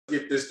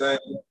get this thing.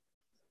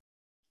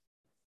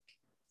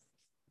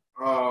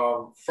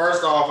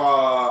 First off,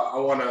 I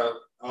want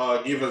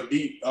to give a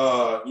deep,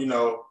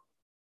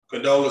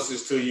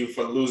 condolences to you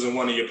for losing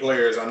one of your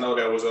players. I know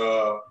that was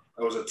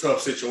a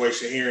tough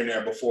situation hearing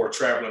that before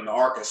traveling to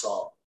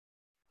Arkansas.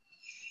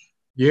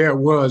 Yeah, it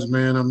was,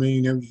 man. I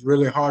mean, it was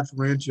really heart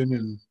wrenching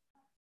and,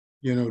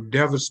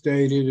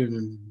 devastated.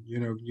 And,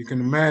 you can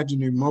imagine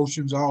the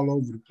emotions all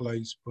over the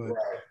place. But,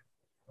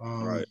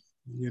 Right. um,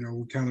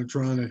 we're kind of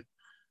trying to,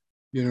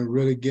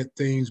 really get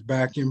things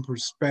back in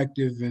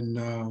perspective and,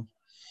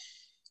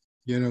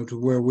 to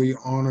where we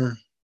honor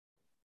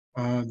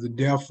the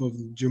death of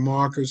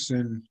Jamarcus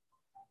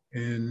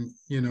and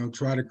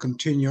try to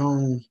continue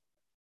on,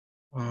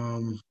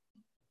 um,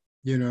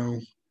 you know,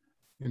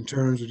 in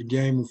terms of the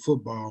game of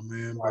football,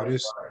 man. But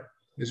Right.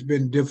 it's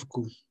been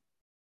difficult.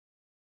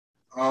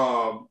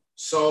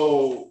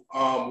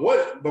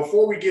 What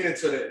before we get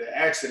into the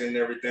accident and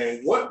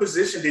everything, what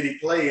position did he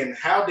play and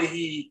how did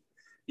he,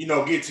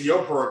 get to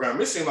your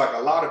program? It seems like a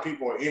lot of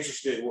people are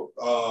interested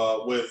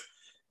with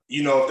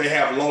if they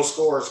have low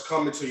scores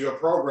coming to your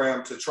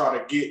program to try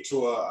to get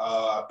to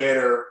a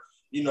better,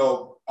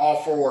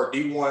 offer or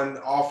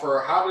D1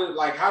 offer. How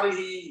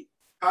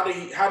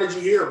did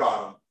you hear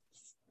about him?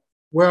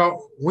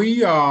 Well, we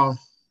got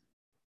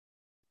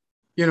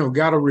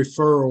a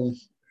referral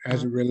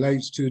as it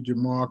relates to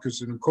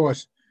Jamarcus, and of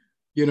course,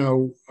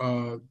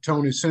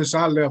 Tony, since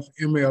I left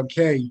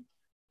MLK,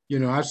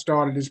 I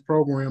started this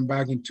program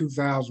back in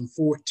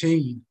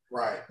 2014.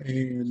 Right.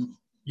 And,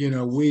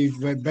 we've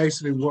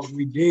basically what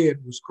we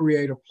did was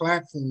create a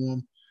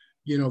platform,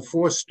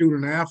 for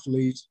student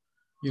athletes,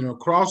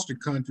 across the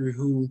country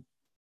who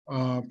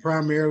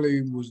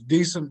primarily was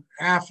decent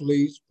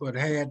athletes, but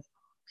had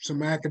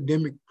some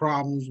academic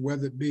problems,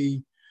 whether it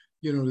be,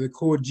 the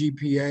core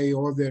GPA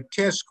or their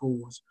test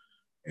scores.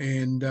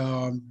 And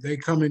they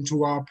come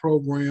into our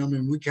program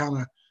and we kind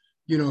of,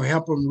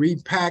 help them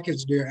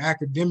repackage their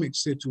academic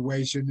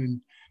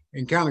situation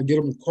and kind of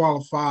get them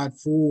qualified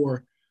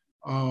for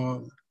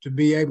to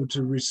be able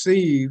to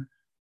receive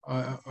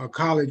a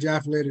college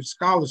athletic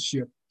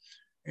scholarship.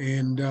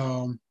 And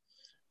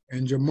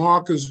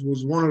Jamarcus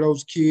was one of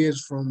those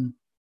kids from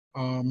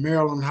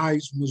Maryland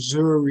Heights,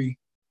 Missouri,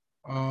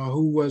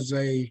 who was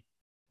a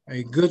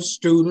good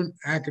student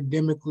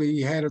academically.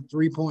 He had a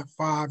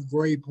 3.5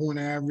 grade point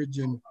average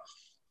and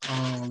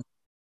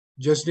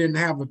just didn't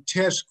have a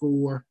test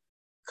score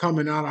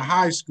coming out of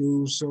high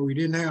school, so he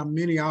didn't have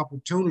many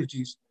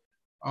opportunities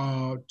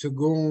to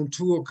go on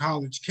to a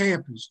college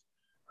campus.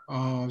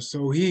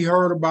 So he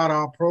heard about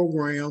our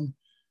program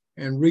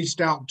and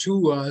reached out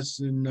to us,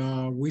 and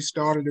we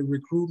started a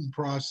recruiting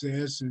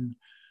process and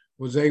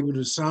was able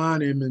to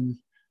sign him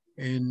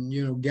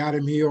and got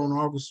him here on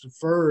August the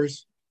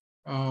 1st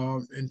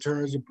in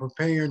terms of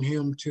preparing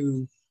him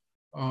to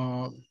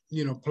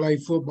play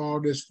football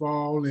this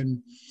fall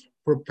and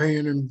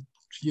preparing him,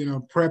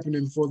 prepping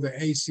him for the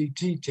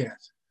ACT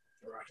test.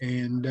 Right.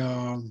 And,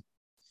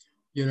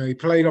 he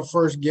played our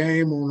first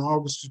game on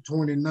August the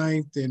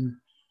 29th. And,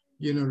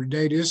 the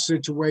day this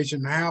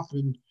situation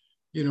happened,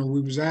 we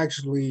was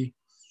actually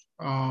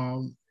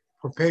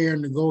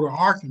preparing to go to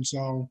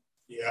Arkansas,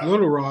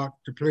 Little Rock,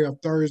 to play a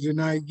Thursday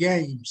night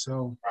game.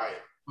 So, right.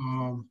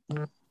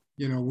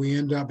 We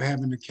end up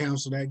having to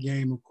cancel that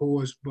game, of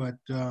course, but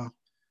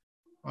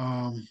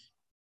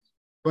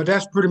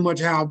that's pretty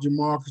much how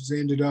Jamarcus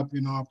ended up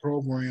in our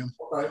program.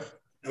 Okay.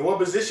 And what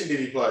position did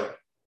he play?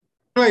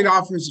 Played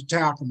offensive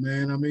tackle,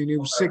 man. I mean, he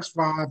was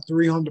 6'5",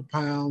 300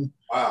 pounds.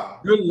 Wow.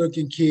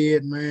 Good-looking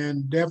kid,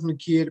 man. Definitely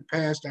kid that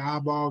passed the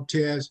eyeball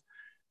test,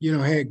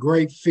 had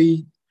great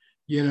feet.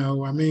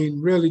 I mean,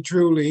 really,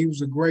 truly, he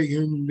was a great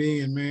human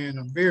being, man.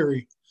 A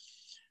very,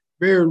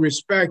 very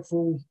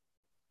respectful,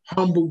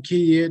 humble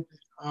kid.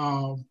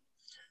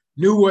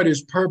 Knew what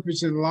his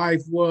purpose in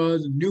life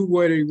was, and knew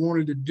what he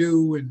wanted to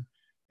do,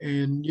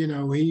 and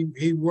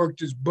he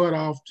worked his butt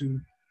off to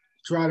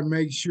try to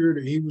make sure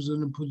that he was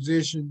in a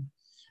position,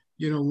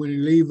 when he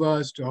leave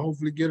us, to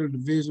hopefully get a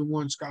Division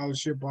I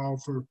scholarship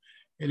offer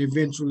and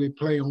eventually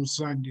play on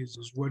Sundays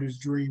is what his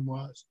dream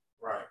was.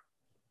 Right.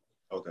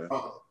 Okay.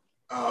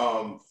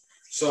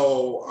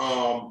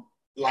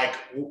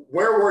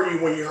 Where were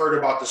you when you heard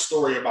about the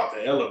story about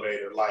the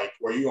elevator? Like,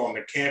 were you on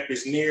the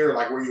campus near?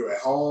 Like, were you at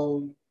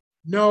home?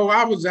 No,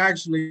 I was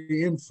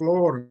actually in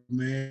Florida,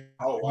 man.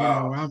 Oh,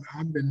 wow.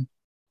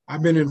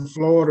 I've been in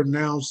Florida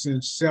now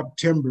since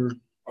September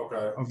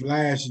of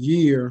last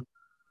year.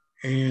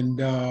 And,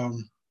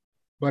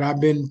 but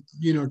I've been,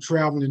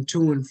 traveling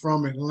to and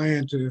from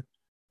Atlanta.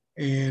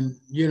 And,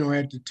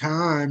 at the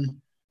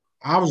time,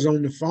 I was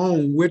on the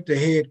phone with the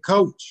head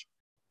coach.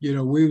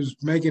 We was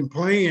making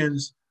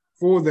plans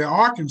for the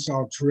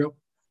Arkansas trip,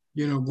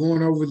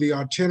 going over the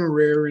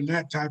itinerary and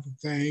that type of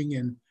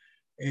thing.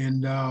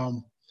 And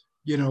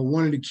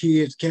one of the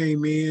kids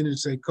came in and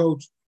said,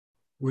 "Coach,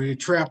 we're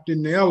trapped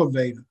in the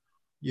elevator."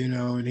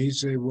 And he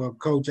said, "Well,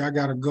 Coach, I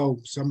got to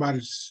go.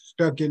 Somebody's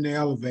stuck in the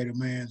elevator,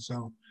 man."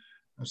 So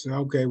I said,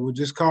 "Okay, well,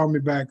 just call me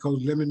back,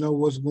 Coach. Let me know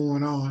what's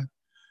going on."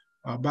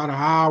 About an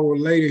hour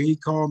later, he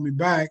called me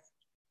back,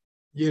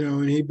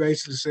 and he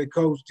basically said,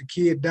 Coach, the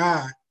kid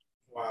died.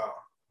 Wow.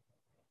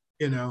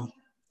 And,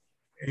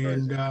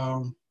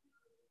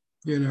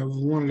 it was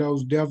one of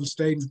those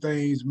devastating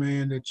things,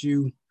 man, that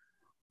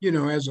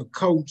as a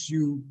coach,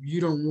 you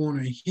don't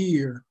want to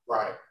hear,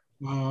 right.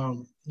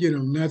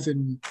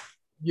 Nothing,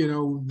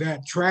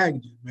 that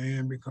tragic,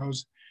 man,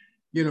 because,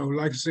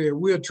 like I said,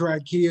 we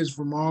attract kids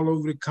from all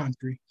over the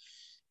country.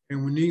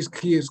 And when these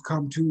kids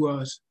come to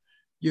us,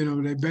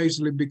 they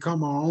basically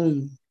become our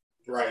own.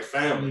 Right,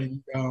 family.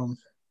 And,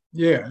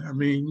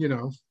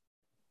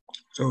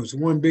 so it's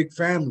one big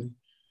family.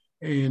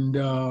 And,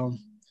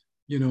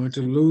 and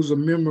to lose a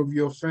member of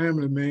your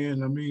family,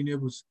 man,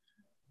 it was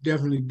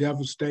definitely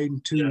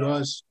devastating to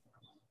us,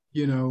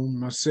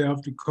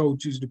 myself, the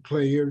coaches, the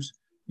players,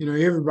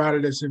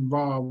 everybody that's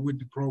involved with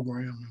the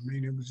program.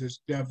 It was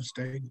just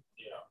devastating.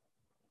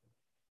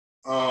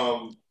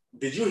 Yeah.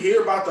 Did you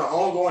hear about the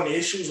ongoing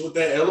issues with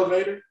that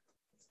elevator?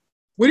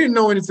 We didn't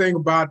know anything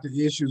about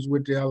the issues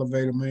with the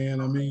elevator, man.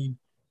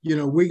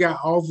 We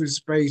got office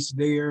space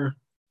there.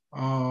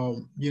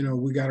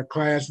 We got a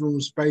classroom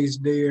space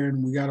there,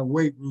 and we got a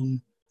weight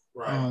room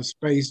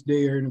space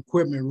there, an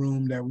equipment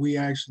room that we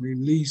actually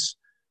lease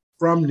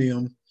from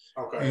them.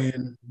 Okay.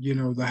 And,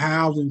 the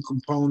housing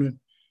component,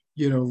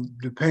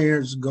 the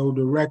parents go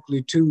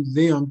directly to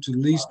them to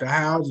lease the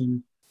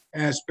housing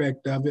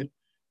aspect of it.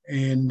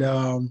 And,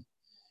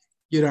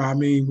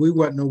 we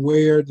wasn't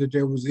aware that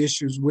there was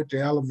issues with the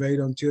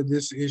elevator until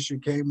this issue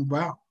came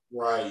about.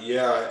 Right,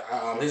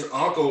 yeah. His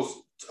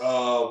uncle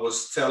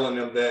was telling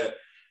him that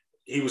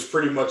he was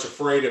pretty much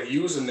afraid of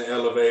using the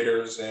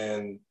elevators,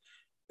 and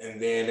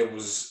then it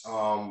was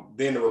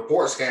then the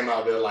reports came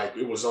out that like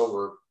it was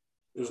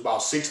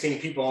about 16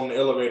 people on the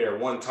elevator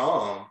at one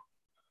time.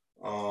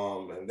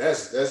 And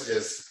that's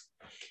just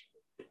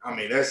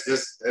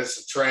that's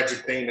a tragic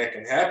thing that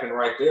can happen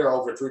right there,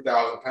 over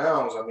 3,000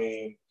 pounds. And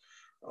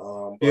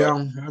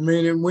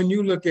when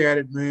you look at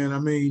it, man, I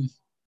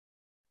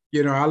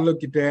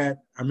look at that.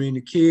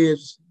 The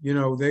kids,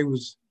 they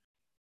was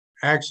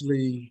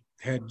actually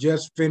had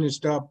just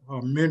finished up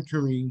a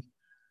mentoring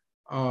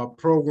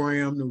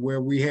program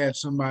where we had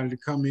somebody to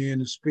come in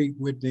and speak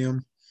with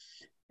them.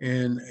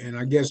 And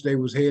I guess they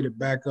was headed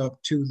back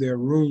up to their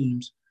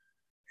rooms.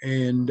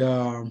 And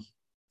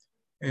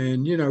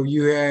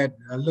you had,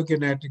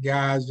 looking at the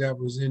guys that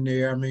was in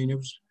there,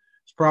 it's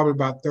probably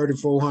about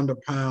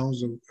 3,400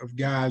 pounds of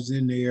guys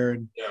in there.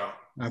 And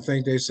I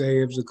think they say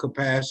it was a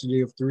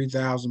capacity of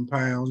 3,000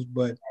 pounds.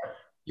 But,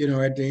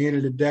 at the end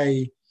of the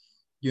day,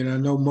 I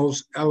know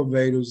most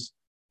elevators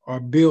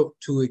are built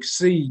to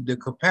exceed the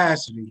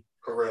capacity.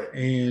 Correct.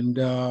 And,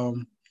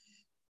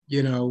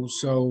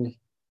 so,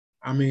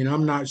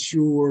 I'm not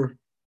sure,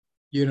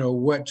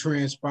 what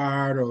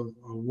transpired or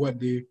what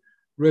they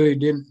really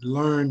didn't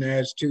learn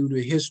as to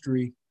the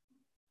history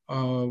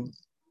of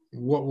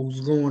what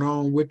was going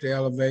on with the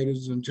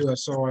elevators until I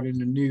saw it in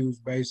the news,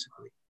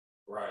 basically.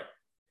 Right.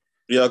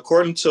 Yeah,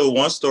 according to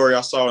one story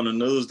I saw in the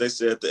news, they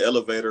said the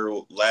elevator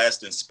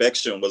last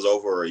inspection was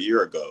over a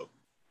year ago.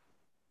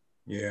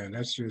 Yeah,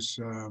 that's just,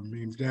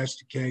 if that's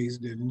the case,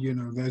 then,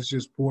 that's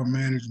just poor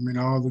management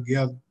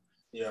altogether.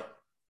 Yeah.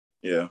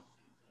 Yeah.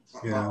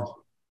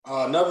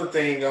 Another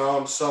thing,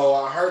 so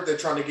I heard they're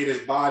trying to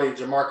get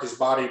Jamarcus'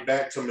 body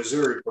back to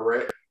Missouri,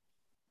 correct?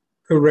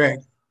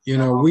 Correct.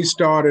 We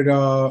started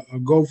a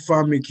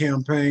GoFundMe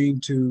campaign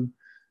to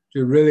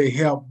really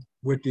help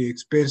with the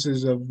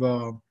expenses of,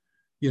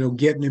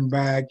 getting him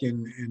back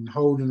and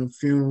holding a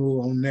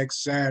funeral on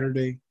next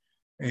Saturday.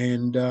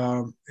 And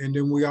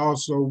then we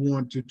also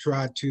want to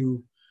try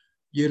to,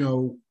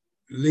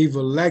 leave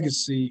a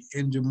legacy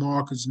in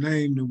Jamarcus'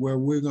 name to where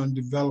we're going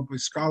to develop a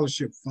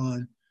scholarship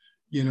fund,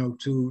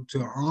 to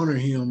honor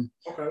him,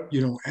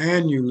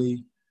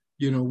 annually,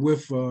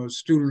 with a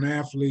student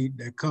athlete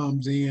that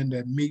comes in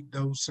that meet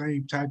those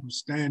same type of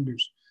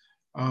standards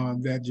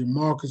that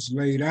Jamarcus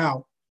laid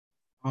out,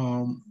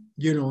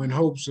 in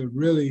hopes of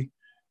really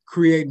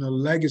creating a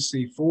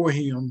legacy for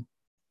him,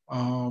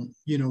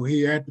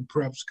 here at the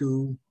prep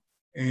school,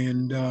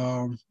 and,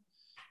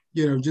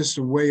 just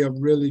a way of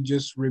really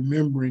just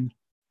remembering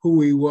who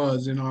he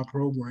was in our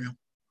program.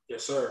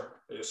 Yes, sir.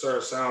 Yes,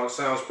 sir.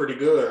 Sounds pretty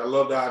good. I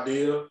love the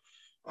idea.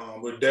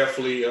 We'll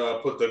definitely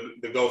put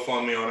the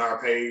GoFundMe on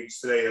our page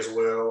today as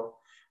well.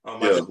 I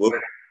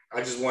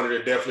just wanted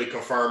to definitely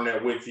confirm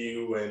that with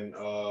you, and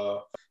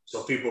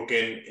so people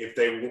can, if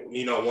they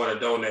want to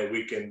donate,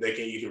 they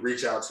can either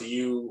reach out to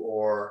you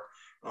or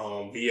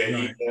via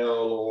email,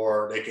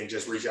 or they can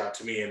just reach out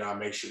to me, and I'll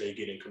make sure they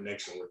get in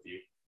connection with you.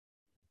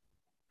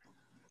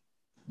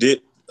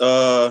 Did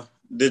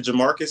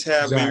Jamarcus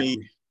have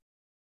any?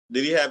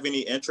 Did he have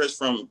any interest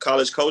from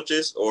college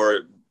coaches,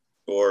 or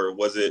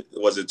was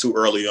it too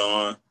early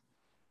on?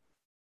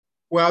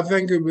 Well, I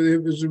think it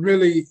was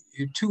really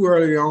too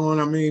early on.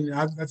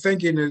 I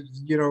think in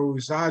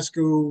his high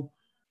school,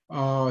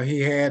 he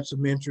had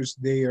some interest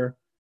there.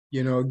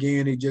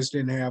 Again, he just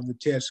didn't have the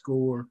test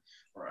score.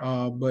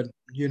 Right. But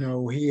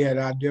he had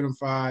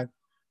identified,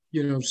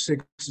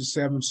 6 or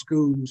 7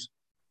 schools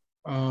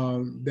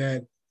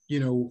that,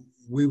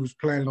 we was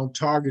planning on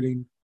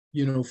targeting,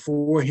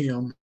 for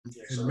him,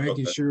 and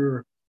making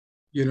sure,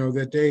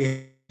 that they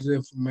had his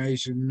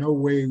information, know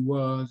where he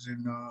was,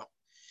 and,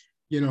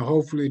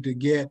 hopefully to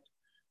get,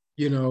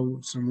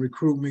 some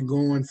recruitment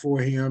going for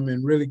him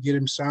and really get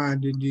him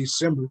signed in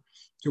December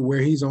to where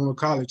he's on a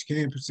college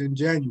campus in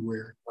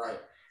January. Right.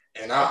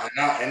 And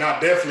I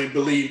definitely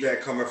believe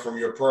that coming from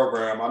your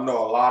program. I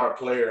know a lot of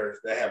players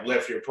that have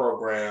left your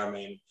program,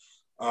 and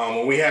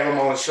when we have them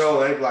on the show,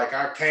 they're like,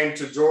 I came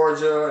to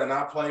Georgia and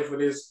I played for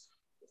this.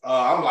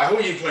 I'm like,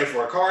 who you play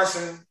for,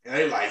 Carson? And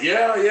they're like,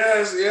 yeah,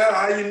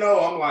 how you know?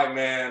 I'm like,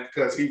 man,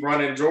 because he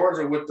running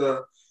Georgia with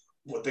the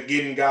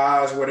getting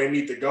guys where they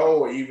need to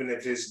go, or even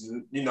if it's,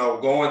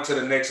 going to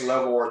the next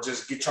level, or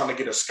just trying to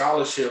get a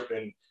scholarship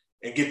and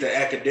get the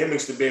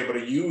academics to be able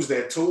to use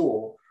that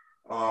tool.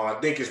 I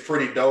think it's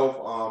pretty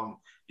dope.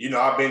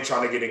 I've been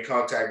trying to get in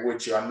contact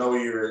with you. I know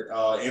you're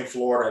in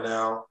Florida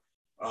now,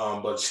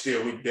 but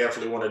still, we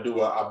definitely want to do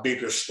a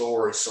bigger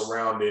story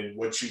surrounding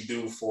what you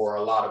do for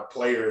a lot of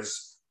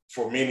players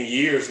for many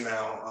years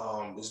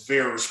now. It's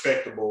very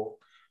respectable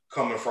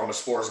coming from a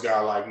sports guy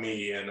like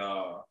me, and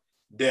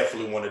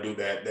definitely want to do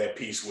that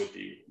piece with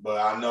you. But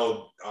I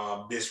know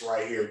this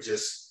right here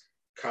just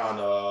kind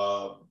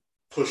of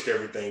pushed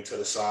everything to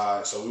the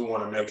side. So we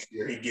want to make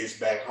sure he gets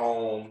back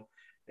home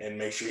and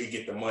make sure he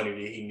get the money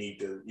that he need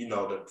to,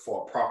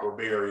 for a proper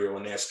burial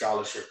and that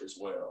scholarship as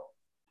well.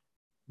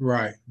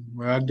 Right.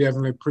 Well, I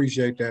definitely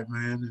appreciate that,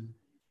 man.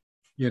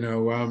 And,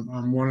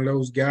 I'm one of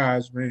those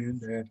guys, man,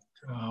 that,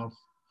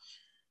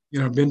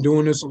 been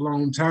doing this a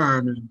long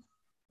time, and,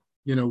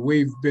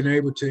 we've been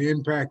able to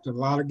impact a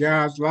lot of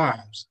guys'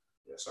 lives.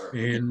 Yes, sir.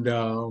 And,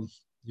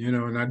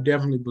 and I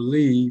definitely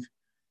believe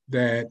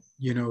that,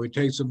 it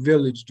takes a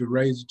village to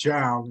raise a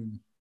child.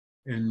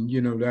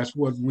 And that's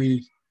what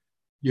we,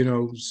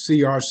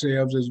 see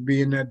ourselves as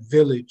being that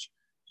village,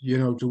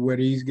 to where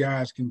these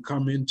guys can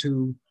come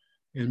into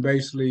and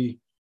basically,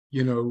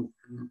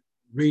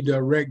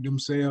 redirect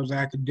themselves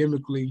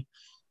academically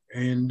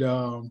and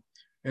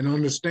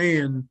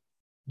understand,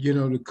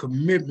 the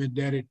commitment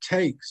that it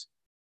takes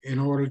in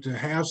order to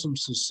have some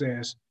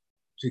success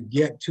to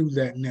get to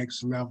that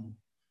next level.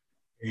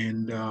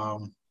 And,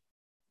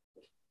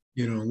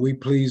 we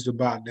pleased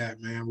about that,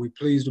 man. We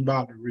pleased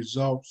about the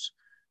results,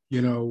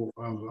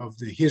 of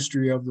the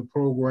history of the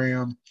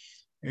program.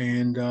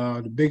 And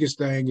the biggest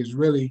thing is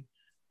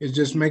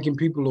just making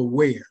people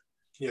aware,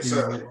 yes,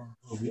 sir.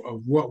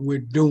 Of what we're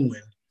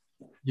doing,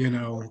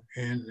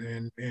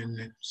 and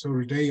so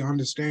that they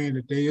understand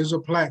that there is a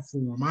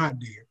platform out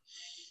there.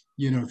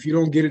 If you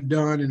don't get it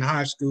done in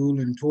high school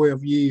in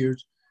 12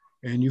 years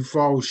and you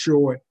fall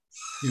short,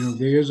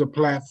 there is a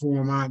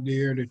platform out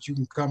there that you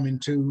can come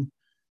into,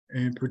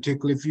 and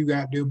particularly if you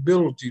got the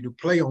ability to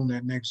play on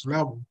that next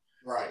level,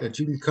 right, that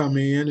you can come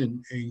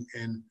in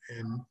and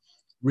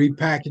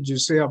repackage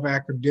yourself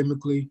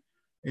academically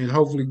and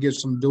hopefully get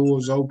some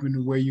doors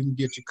open where you can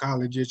get your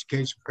college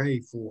education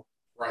paid for.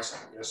 Right.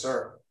 Yes,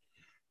 sir.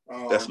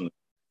 Definitely.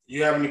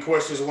 You have any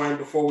questions, Wayne,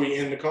 before we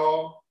end the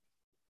call?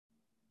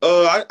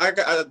 I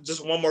got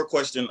just one more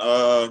question.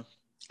 I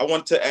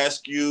want to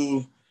ask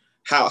you,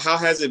 how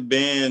has it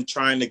been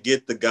trying to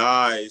get the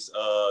guys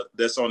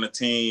that's on the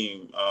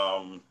team?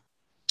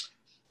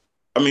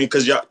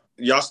 Because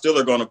y'all still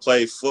are going to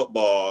play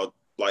football,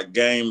 like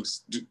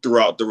games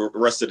throughout the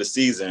rest of the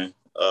season.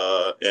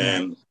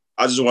 And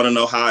I just want to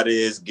know how it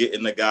is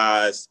getting the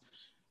guys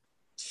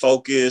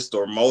focused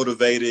or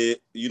motivated,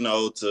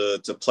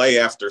 to play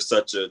after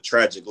such a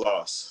tragic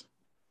loss.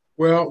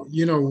 Well,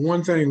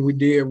 one thing we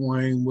did,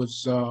 Wayne,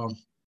 was,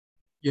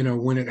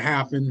 when it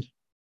happened,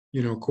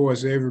 of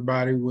course,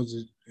 everybody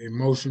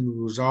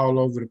emotion was all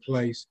over the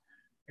place.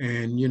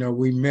 And,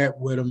 we met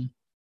with them.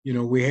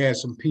 We had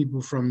some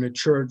people from the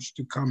church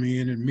to come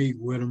in and meet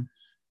with them,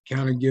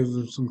 kind of give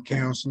them some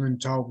counseling,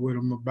 talk with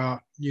them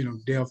about,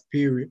 death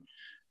period.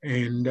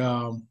 And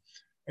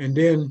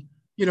then,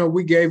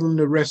 we gave them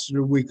the rest of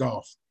the week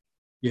off,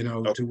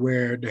 to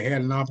where they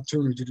had an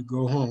opportunity to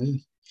go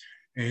home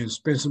and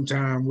spend some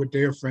time with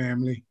their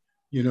family,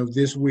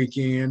 this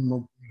weekend,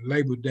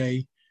 Labor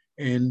Day.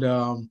 And,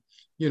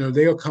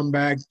 they'll come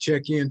back,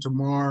 check in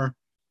tomorrow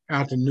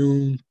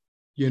afternoon,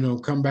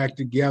 come back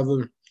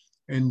together.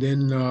 And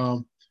then,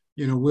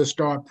 we'll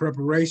start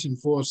preparation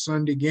for a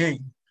Sunday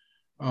game.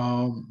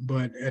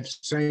 But at the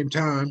same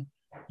time,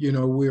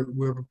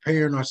 we're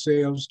preparing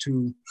ourselves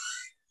to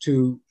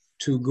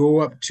go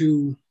up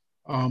to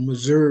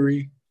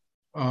Missouri,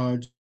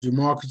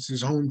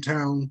 Jamarcus's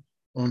hometown,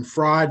 on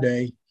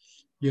Friday,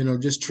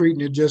 just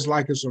treating it just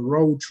like it's a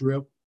road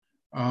trip,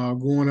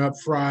 going up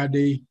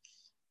Friday,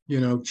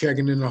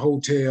 checking in the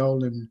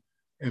hotel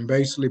and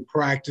basically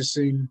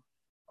practicing,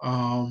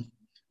 and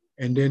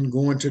then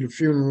going to the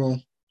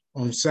funeral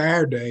on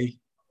Saturday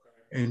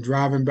and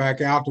driving back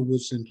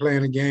afterwards and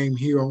playing a game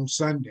here on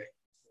Sunday,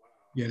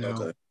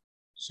 Okay.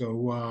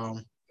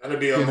 So that'll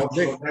be an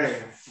emotional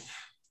game.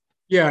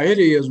 Yeah, it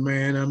is,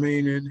 man. And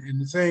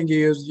the thing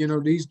is,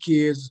 these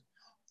kids,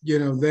 you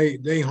know,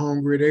 they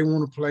hungry. They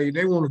want to play.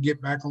 They want to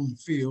get back on the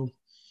field,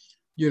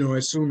 you know,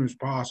 as soon as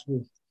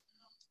possible.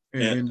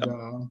 And,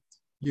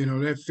 you know,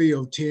 that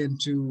field tend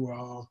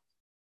to,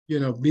 you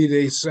know, be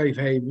their safe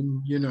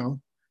haven, you know.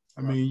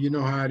 I mean, you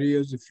know how it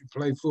is. If you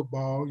play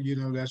football, you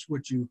know, that's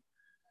what you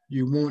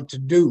want to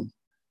do.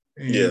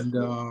 And,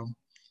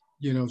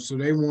 you know, so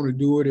they want to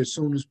do it as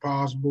soon as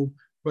possible.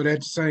 But at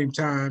the same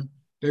time,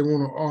 they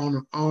want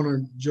to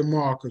honor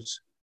Jamarcus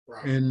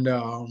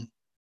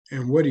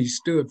and what he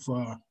stood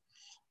for,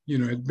 you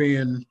know, as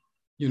being,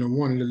 you know,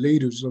 one of the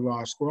leaders of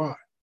our squad.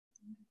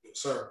 Yes,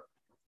 sir.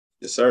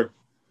 Yes, sir.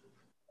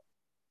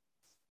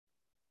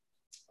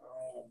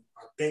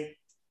 I think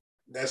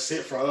that's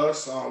it for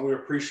us. We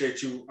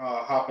appreciate you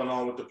hopping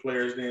on with the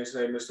Players Den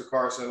today, Mr.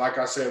 Carson. Like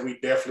I said, we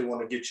definitely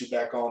want to get you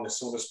back on as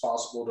soon as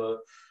possible to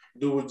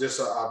do just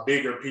a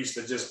bigger piece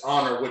to just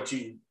honor what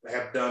you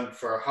have done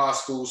for high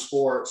school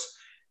sports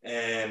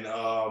and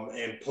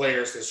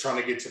players that's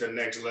trying to get to the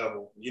next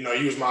level. You know,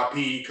 you was my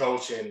PE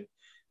coach, and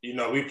you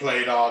know we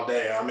played all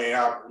day. I mean,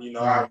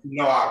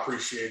 I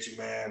appreciate you,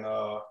 man.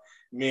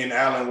 Me and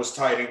Alan was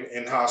tight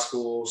in high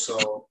school,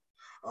 so.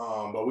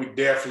 But we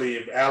definitely,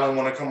 if Alan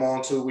want to come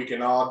on too, we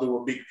can all do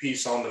a big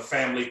piece on the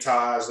family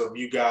ties of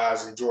you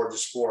guys in Georgia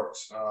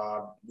sports.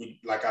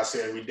 Like I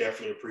said, we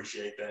definitely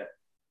appreciate that.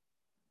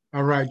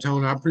 All right,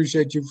 Tony. I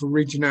appreciate you for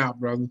reaching out,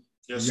 brother.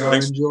 Yes, y'all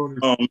sir.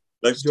 enjoy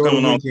Thanks for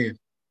coming on.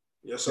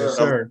 Yes, sir. Yes,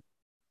 sir.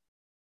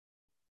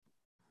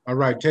 All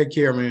right. Take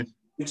care, man.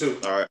 You too.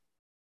 All right.